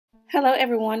Hello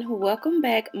everyone, welcome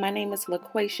back. My name is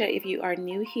LaQuasha. If you are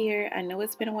new here, I know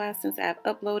it's been a while since I've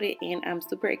uploaded and I'm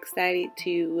super excited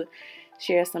to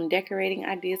share some decorating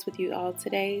ideas with you all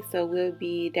today. So we'll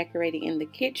be decorating in the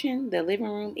kitchen, the living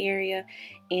room area,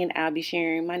 and I'll be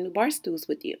sharing my new bar stools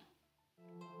with you.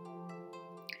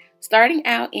 Starting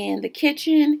out in the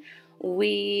kitchen,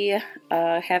 we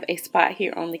have a spot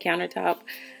here on the countertop.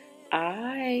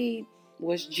 I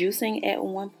was juicing at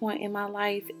one point in my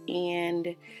life,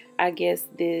 and I guess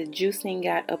the juicing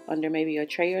got up under maybe a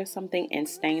tray or something and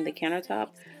stained the countertop.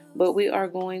 But we are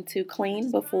going to clean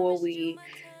before we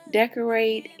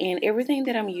decorate, and everything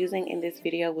that I'm using in this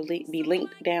video will be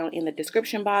linked down in the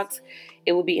description box.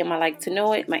 It will be in my Like to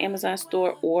Know It, my Amazon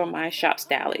store, or my Shop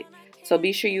Style It. So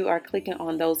be sure you are clicking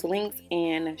on those links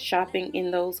and shopping in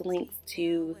those links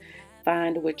to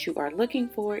find what you are looking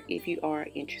for if you are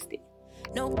interested.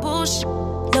 No bullshit,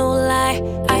 no lie,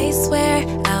 I swear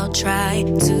I'll try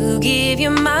to give you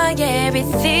my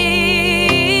everything.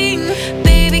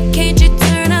 Baby, can't you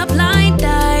turn a blind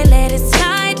eye? Let it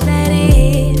slide, let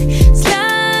it slide.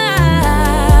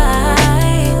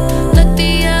 Look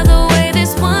the other way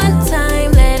this one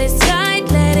time. Let it slide,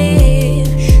 let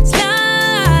it slide.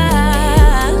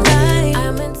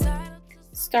 I'm entitled.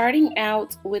 Starting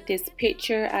out with this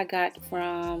picture I got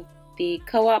from the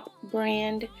Co-op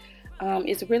brand.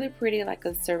 It's really pretty, like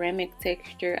a ceramic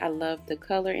texture. I love the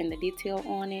color and the detail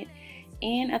on it,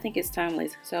 and I think it's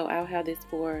timeless, so I'll have this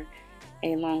for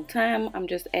a long time. I'm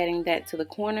just adding that to the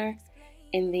corner,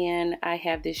 and then I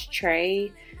have this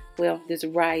tray, well, this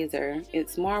riser.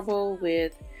 It's marble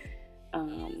with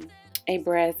a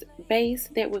brass base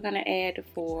that we're gonna add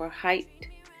for height,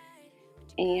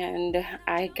 and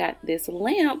I got this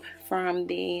lamp from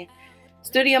the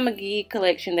Studio McGee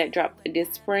collection that dropped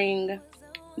this spring.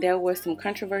 There was some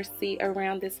controversy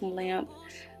around this lamp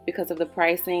because of the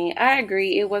pricing. I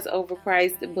agree, it was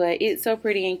overpriced, but it's so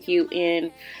pretty and cute,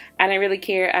 and I didn't really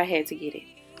care. I had to get it.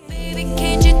 Baby,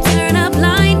 can't you turn a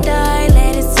blind eye?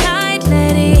 Let it slide,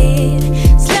 let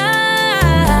it slide.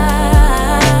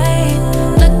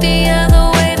 Look the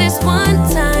other way this one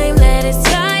time. Let it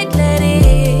slide, let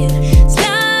it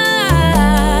slide.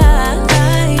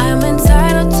 I'm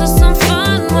entitled to some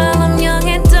fun while I'm young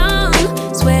and dumb.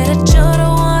 Swear that you're the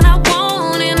one I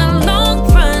want in a long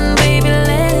run. Baby,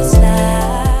 let it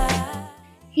slide.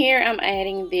 Here I'm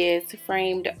adding this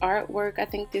framed artwork. I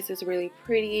think this is really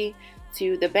pretty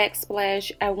to the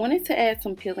backsplash. I wanted to add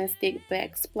some peel and stick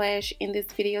backsplash in this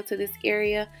video to this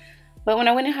area, but when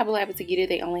I went in Hobby Lobby to get it,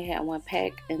 they only had one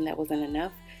pack and that wasn't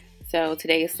enough. So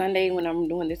today is Sunday. When I'm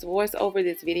doing this voiceover,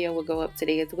 this video will go up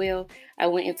today as well. I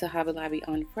went into Hobby Lobby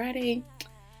on Friday,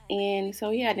 and so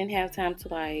yeah, I didn't have time to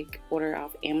like order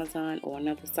off Amazon or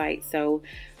another site, so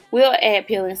we'll add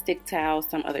peel and stick tiles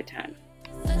some other time.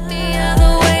 Look the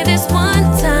other way this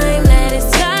one time. Let it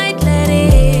slide, let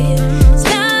it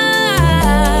slide.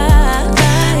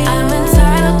 I'm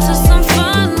entitled to some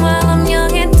fun while I'm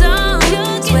young and dumb.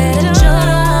 Swear that you're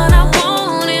the one I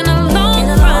want in a long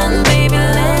run. Baby,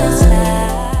 let it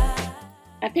slide.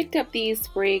 I picked up these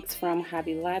sprigs from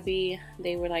Hobby Lobby.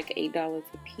 They were like $8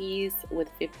 a piece with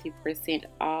 50%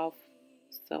 off,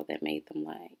 so that made them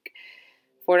like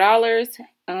 $4.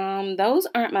 Those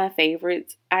aren't my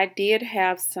favorites. I did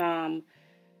have some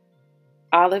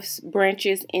olive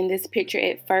branches in this picture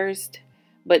at first,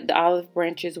 but the olive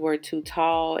branches were too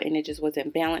tall and it just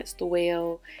wasn't balanced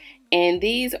well. And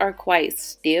these are quite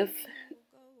stiff,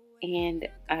 and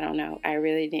I don't know, I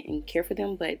really didn't care for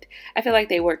them, but I feel like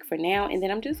they work for now. And then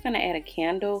I'm just going to add a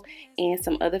candle and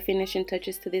some other finishing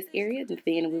touches to this area, and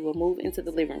then we will move into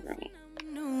the living room.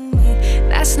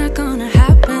 That's not gonna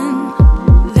happen.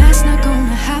 That's not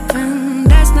gonna happen.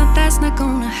 That's not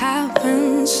gonna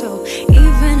happen. So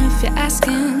even if you're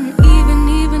asking,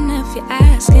 even if you're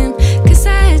asking, 'cause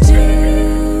I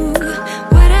do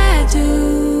what I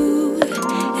do,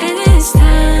 and it's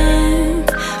time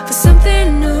for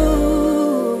something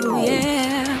new.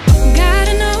 Yeah,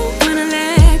 gotta know when to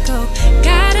let go.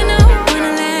 Gotta know when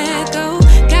to let go.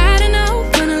 Gotta know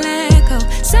when to let go.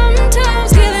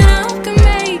 Sometimes giving up can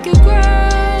make you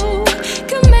grow.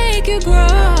 Can make you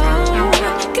grow.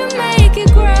 Can make you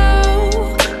grow.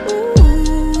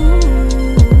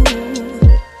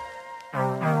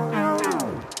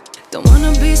 Don't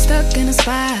wanna be stuck in a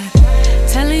spot,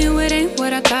 telling you it ain't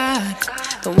what I thought.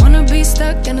 Don't wanna be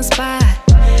stuck in a spot,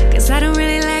 'cause I don't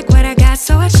really like what I got,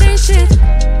 so I changed it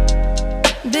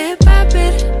bit by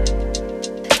bit.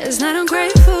 It's not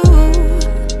ungrateful,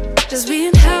 just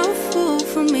being helpful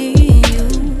for me and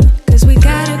you. 'Cause we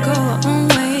gotta go our own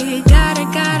way, gotta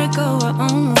go our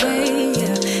own way.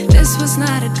 Yeah, this was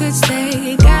not a good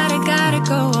stay, gotta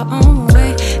go our own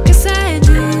way. 'Cause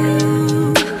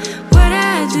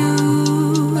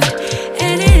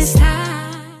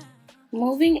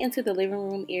into the living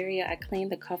room area. I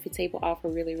cleaned the coffee table off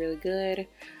really good.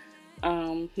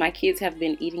 My kids have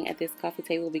been eating at this coffee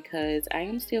table because I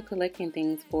am still collecting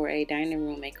things for a dining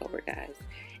room makeover, guys.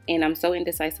 And I'm so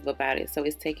indecisive about it, so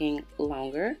it's taking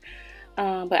longer.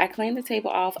 But I cleaned the table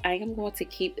off. I am going to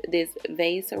keep this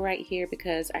vase right here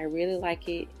because I really like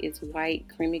it. It's white,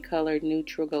 creamy color,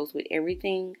 neutral, goes with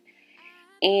everything.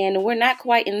 And we're not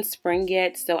quite in spring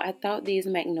yet, so I thought these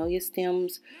magnolia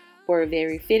stems were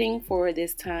very fitting for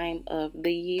this time of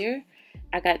the year.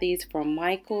 I got these from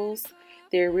Michael's.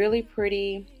 They're really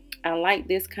pretty. I like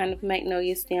this kind of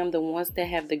magnolia stem, the ones that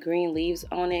have the green leaves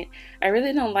on it. I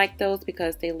really don't like those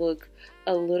because they look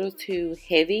a little too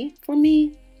heavy for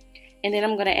me. And then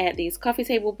I'm going to add these coffee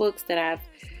table books that I've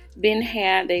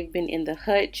had. They've been in the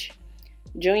hutch.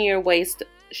 Junior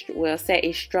sat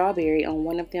a strawberry on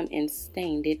one of them and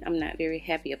stained it. I'm not very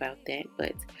happy about that,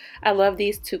 but I love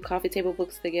these two coffee table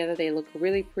books together. They look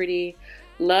really pretty.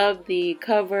 Love the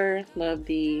cover. Love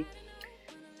the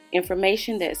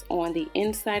information that's on the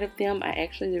inside of them. I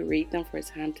actually read them from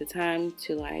time to time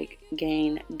to like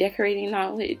gain decorating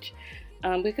knowledge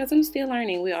because I'm still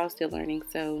learning. We're all still learning.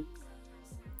 So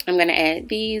I'm going to add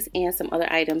these and some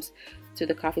other items to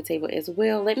the coffee table as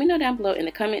well. Let me know down below in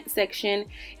the comment section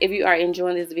if you are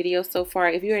enjoying this video so far.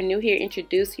 If you are new here,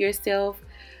 introduce yourself.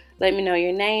 Let me know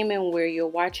your name and where you're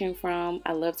watching from.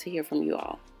 I love to hear from you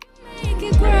all.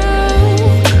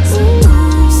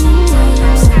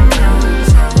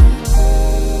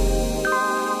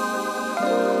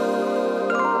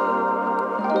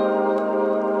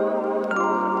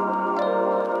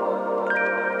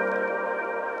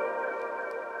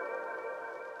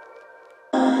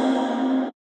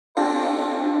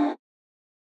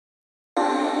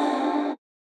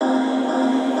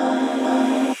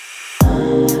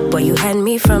 Boy, you had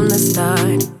me from the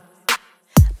start.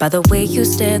 By the way you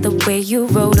stared, the way you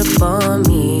wrote up on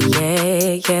me,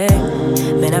 yeah.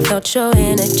 Man, I felt your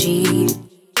energy.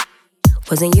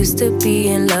 Wasn't used to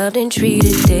being loved and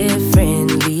treated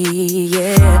differently,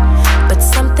 yeah. But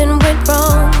something went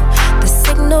wrong, the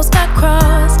signals got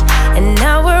crossed, and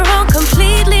now we're on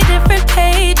completely different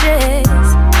pages.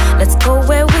 Let's go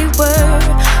where we were,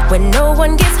 where no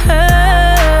one gets hurt.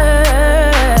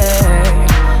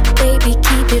 Baby,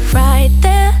 keep it right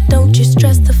there, don't you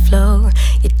stress the flow.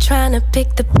 You're trying to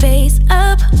pick the pace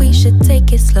up, we should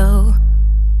take it slow.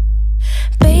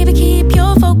 Baby, keep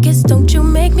your focus, don't you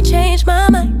make me change my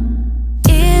mind.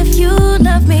 If you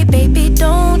love me, baby,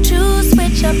 don't you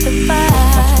switch up the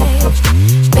vibe.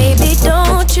 Baby,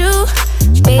 don't you,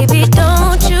 baby,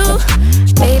 don't you,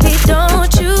 baby,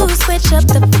 don't you switch up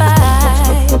the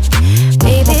vibe.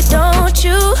 Baby, don't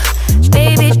you,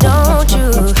 baby, don't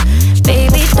you,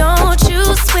 baby, don't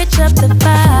you switch up the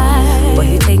vibe. Boy,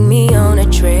 you take me on a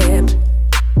trip,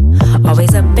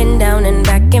 always up and down and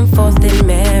back and forth in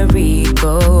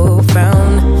merry-go-round.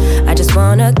 I just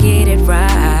wanna get it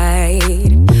right,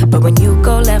 but when you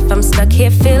go left, I'm stuck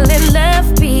here feeling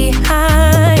left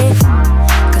behind.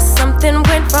 Cause something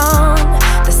went wrong,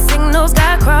 the signals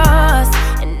got crossed,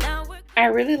 and now I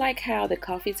really like how the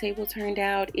coffee table turned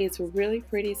out. It's really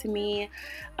pretty to me.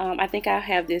 I think I'll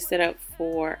have this set up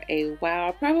for a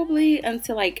while, probably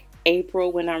until like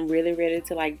April when I'm really ready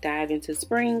to like dive into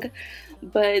spring.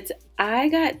 But I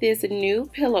got this new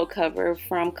pillow cover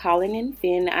from Colin and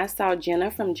Finn. I saw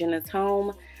Jenna from Jenna's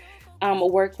Home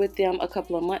work with them a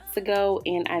couple of months ago,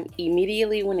 and I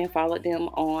immediately went and followed them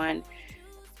on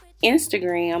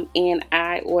Instagram, and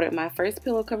I ordered my first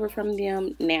pillow cover from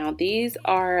them. Now these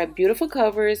are beautiful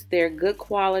covers. They're good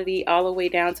quality all the way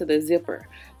down to the zipper,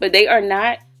 but they are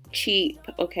not cheap,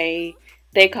 okay?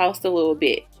 They cost a little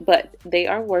bit, but they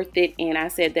are worth it. And I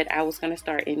said that I was going to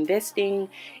start investing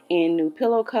in new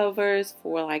pillow covers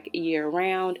for like year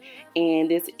round, and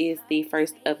this is the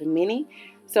first of many.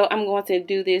 So I'm going to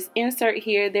do this insert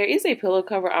here. There is a pillow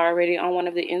cover already on one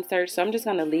of the inserts, so I'm just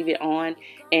going to leave it on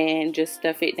and just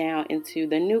stuff it down into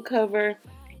the new cover.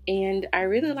 And I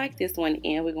really like this one,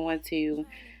 and we're going to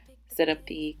set up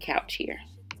the couch here.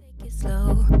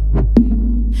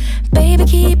 Baby,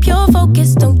 keep your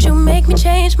focus, don't you make me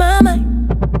change my mind.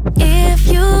 If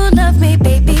you love me,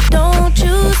 baby, don't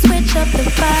you switch up the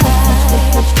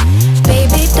vibe.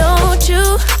 Baby, don't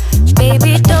you,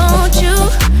 baby, don't you,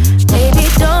 baby,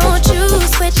 don't you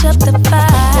switch up the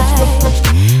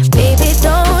vibe. Baby,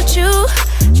 don't you,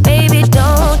 baby,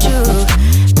 don't you,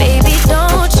 baby,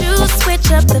 don't you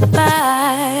switch up the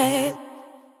vibe.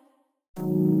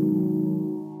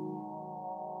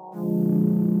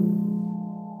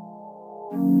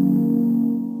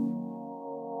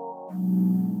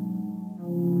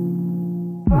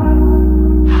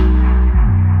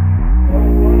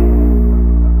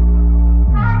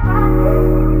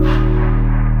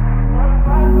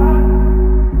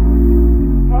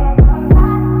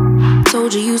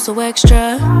 so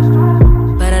extra,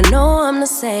 but I know I'm the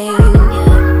same,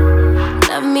 yeah.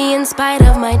 Love me in spite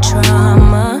of my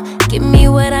trauma. Give me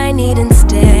what I need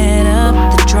instead of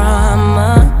the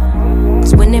drama.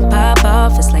 Cause when it pop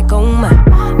off, it's like, oh my.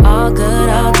 All good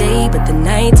all day, but the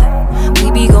night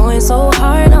we be going so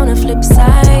hard on the flip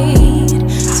side.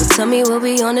 So tell me what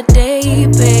we on a day,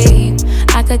 babe.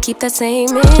 I could keep that same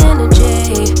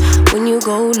energy. When you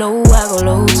go low, I go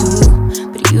low too.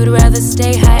 But you'd rather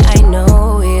stay high, I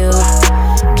know you.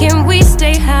 Can we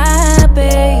stay high,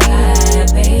 babe?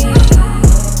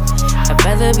 I'd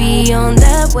rather be on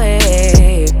that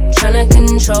wave, tryna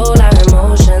control our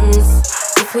emotions.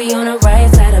 If we on the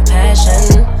right side of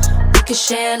passion, we could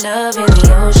share love in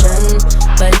the ocean.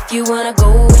 But if you wanna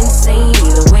go insane,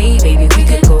 either way, baby, we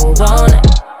could go all night.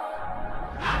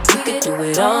 We could do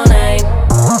it all night.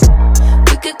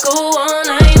 We could go all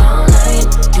night, all night.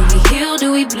 Do we heal,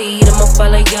 do we bleed? I'ma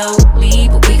follow your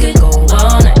lead, but we could go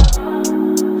all night.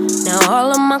 Now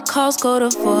all of my calls go to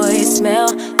voicemail.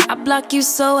 I block you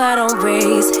so I don't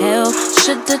raise hell.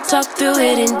 Should've talked through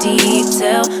it in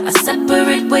detail. Our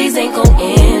separate ways ain't gon'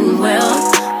 end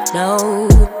well, no.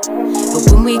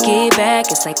 But when we get back,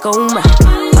 it's like, oh my.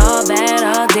 All bad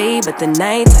all day, but the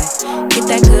night I get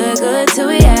that good till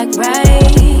we act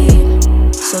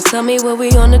right. So tell me what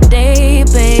we on a day,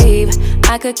 babe.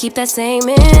 I could keep that same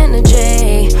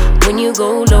energy. When you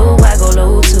go low, I go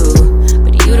low too.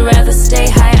 But you'd rather stay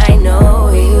high, I know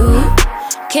you.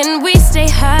 Can we stay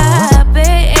high,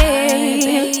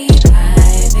 babe?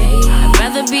 I'd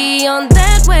rather be on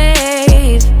that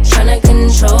wave, tryna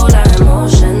control our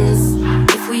emotions.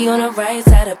 If we on the right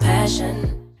side of passion.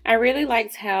 I really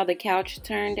liked how the couch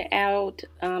turned out.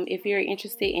 If you're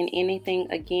interested in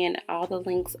anything, again, all the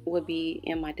links will be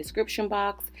in my description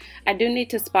box. I do need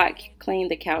to spot clean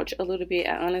the couch a little bit.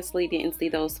 I honestly didn't see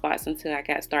those spots until I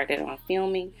got started on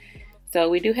filming. So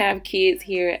we do have kids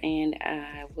here, and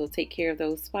I will take care of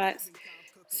those spots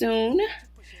soon.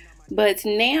 But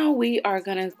now we are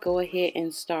going to go ahead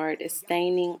and start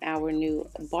staining our new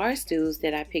bar stools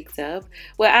that I picked up.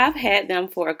 Well, I've had them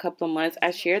for a couple of months.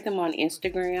 I shared them on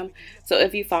Instagram. So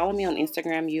if you follow me on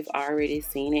Instagram, you've already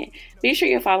seen it. Be sure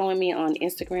you're following me on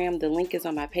Instagram. The link is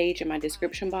on my page in my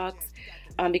description box.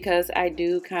 Because I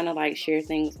do kind of like share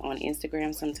things on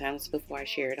Instagram sometimes before I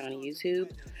share it on YouTube.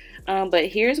 But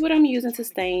here's what I'm using to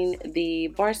stain the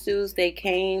bar stools. They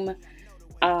came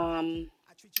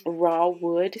raw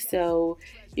wood, so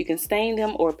you can stain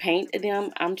them or paint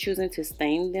them. I'm choosing to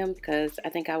stain them because I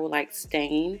think I would like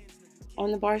stain on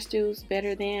the bar stools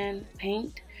better than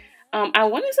paint. I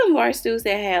wanted some bar stools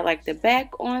that had like the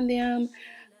back on them,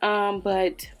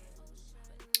 but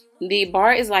the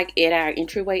bar is like at our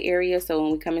entryway area. So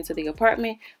when we come into the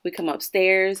apartment, we come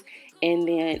upstairs, and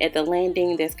then at the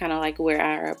landing, that's kind of like where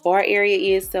our bar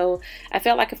area is. So I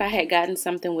felt like if I had gotten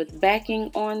something with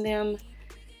backing on them,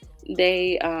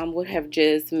 they would have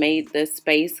just made the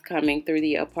space coming through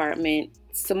the apartment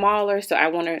smaller. So I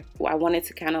wanted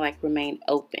to kind of like remain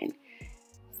open.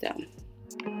 So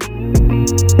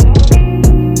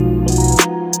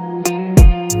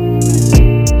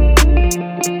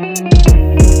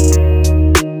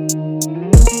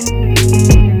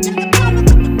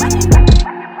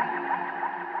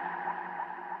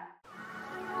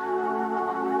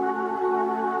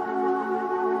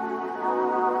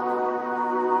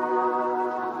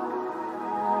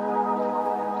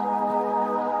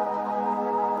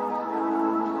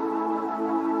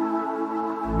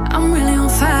I'm really on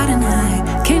fire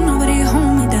tonight. Can't nobody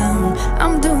hold me down.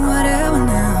 I'm doing whatever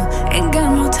now. Ain't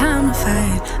got no time to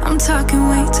fight. I'm talking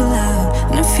way too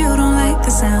loud. And if you don't like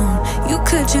the sound, you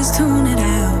could just tune it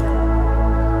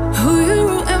out. Who you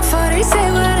rooting for? They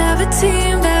say whatever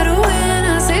team that'll win.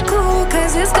 I say cool,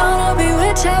 cause it's gonna be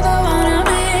whichever one I'm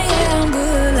in. Yeah, I'm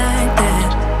good like that.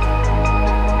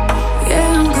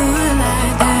 Yeah, I'm good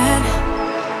like that.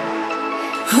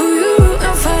 Who you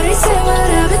rooting for? They say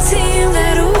whatever team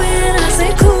that'll win. I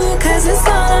say cool, cause it's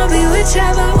gonna be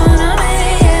whichever one I'm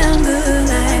in. Yeah, I'm good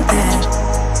like that.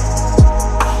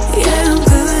 Yeah, I'm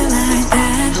good like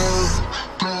that.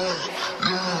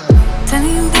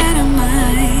 Telling you that I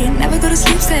might never go to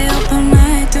sleep, stay up all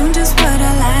night, doing just what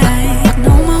I like. No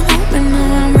more hoping, no,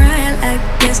 I'm right like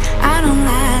this. I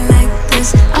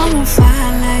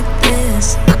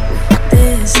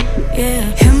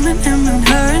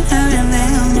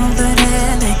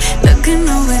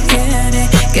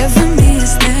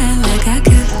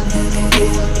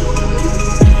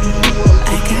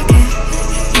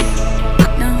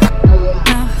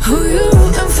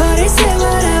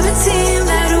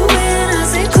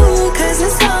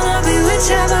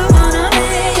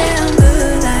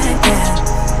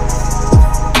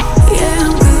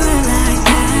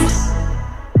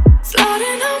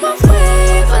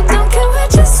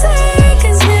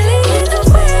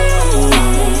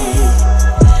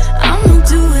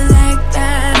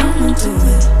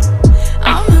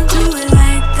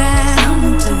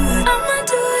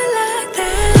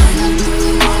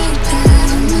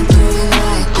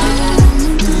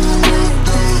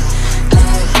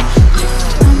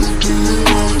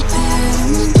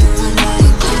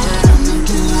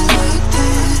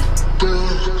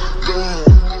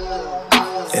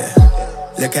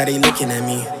Look how they looking at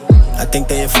me. I think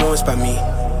they influenced by me.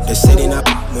 They're sitting up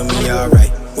with me, alright.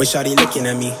 Wish all they looking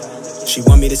at me. She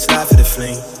want me to slide for the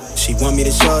fling. She want me to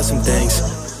show her some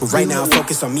things. But right now I'm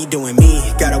focused on me doing me.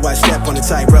 Gotta watch step on the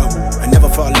tightrope. I never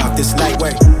fall off this light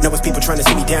work. Know it's people trying to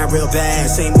see me down real bad.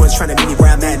 Same ones trying to meet me where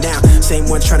I'm at now. Same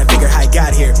ones trying to figure how I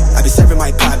got here. I been serving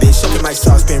my pop, bitch, shoving my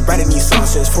sauce, been writing these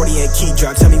songs since 48 key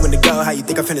drop. Tell me when to go, how you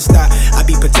think I'm finna stop? I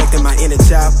be protecting my inner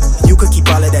child. You could keep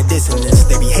all of that dissonance.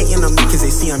 They be hating on me cause they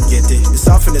see I'm gifted. It's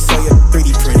all from the soul,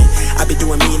 3D printed. I be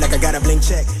doing me like I got a blank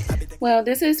check. Well,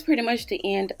 this is pretty much the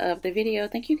end of the video.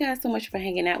 Thank you guys so much for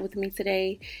hanging out with me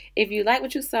today. If you like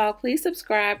what you saw, please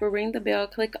subscribe or ring the bell.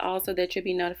 Click all so that you'll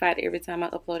be notified every time I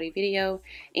upload a video.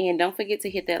 And don't forget to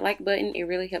hit that like button. It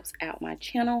really helps out my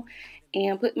channel.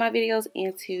 And put my videos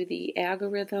into the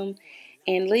algorithm.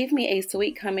 And leave me a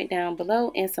sweet comment down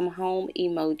below and some home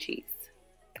emojis.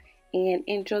 And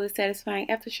enjoy the satisfying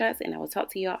aftershots. And I will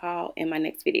talk to you all in my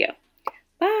next video.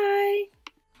 Bye!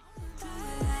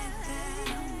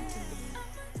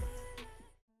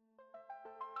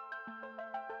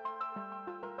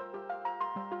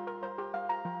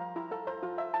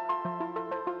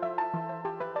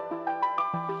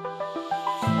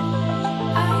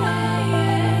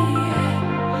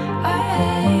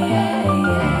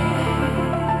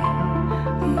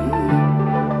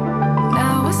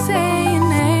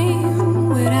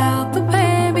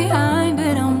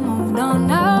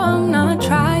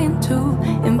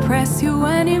 You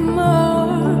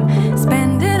anymore,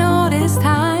 spending all this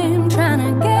time trying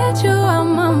to get you out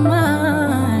my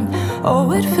mind.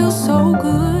 Oh, it feels so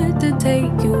good to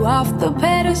take you off the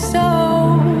pedestal.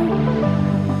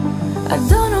 I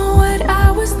don't know what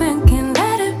I was thinking.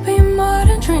 Let it be more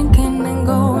than drinking and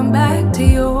going back to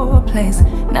your place,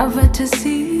 never to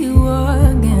see you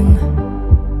again.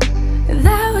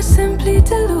 That was simply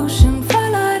delusion,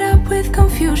 followed up with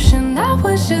confusion. That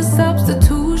was just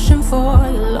substitution for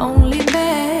a lonely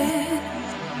bed.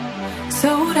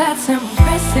 So that's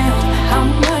impressive, how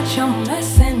much you're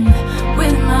messing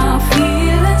with my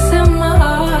feelings in my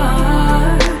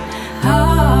heart. Oh,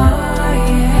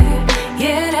 yeah,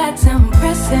 yeah, that's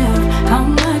impressive, how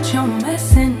much you're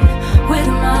messing with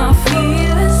my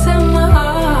feelings in my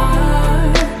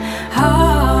heart. Oh,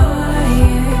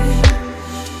 yeah.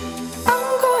 I'm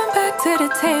going back to the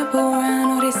table, I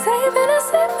know they saving us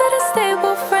for the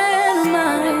stable friend of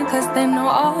mine. Cause they know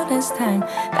all this time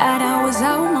that I was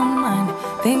out my mind,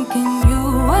 thinking you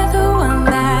were the one,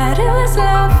 that it was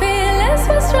love, feelings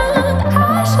were strong.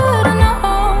 I should've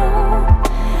known,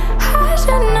 I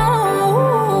should know.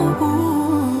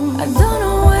 I don't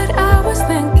know what I was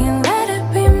thinking. Let it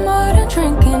be more than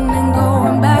drinking and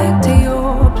going back to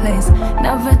your place,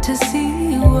 never to see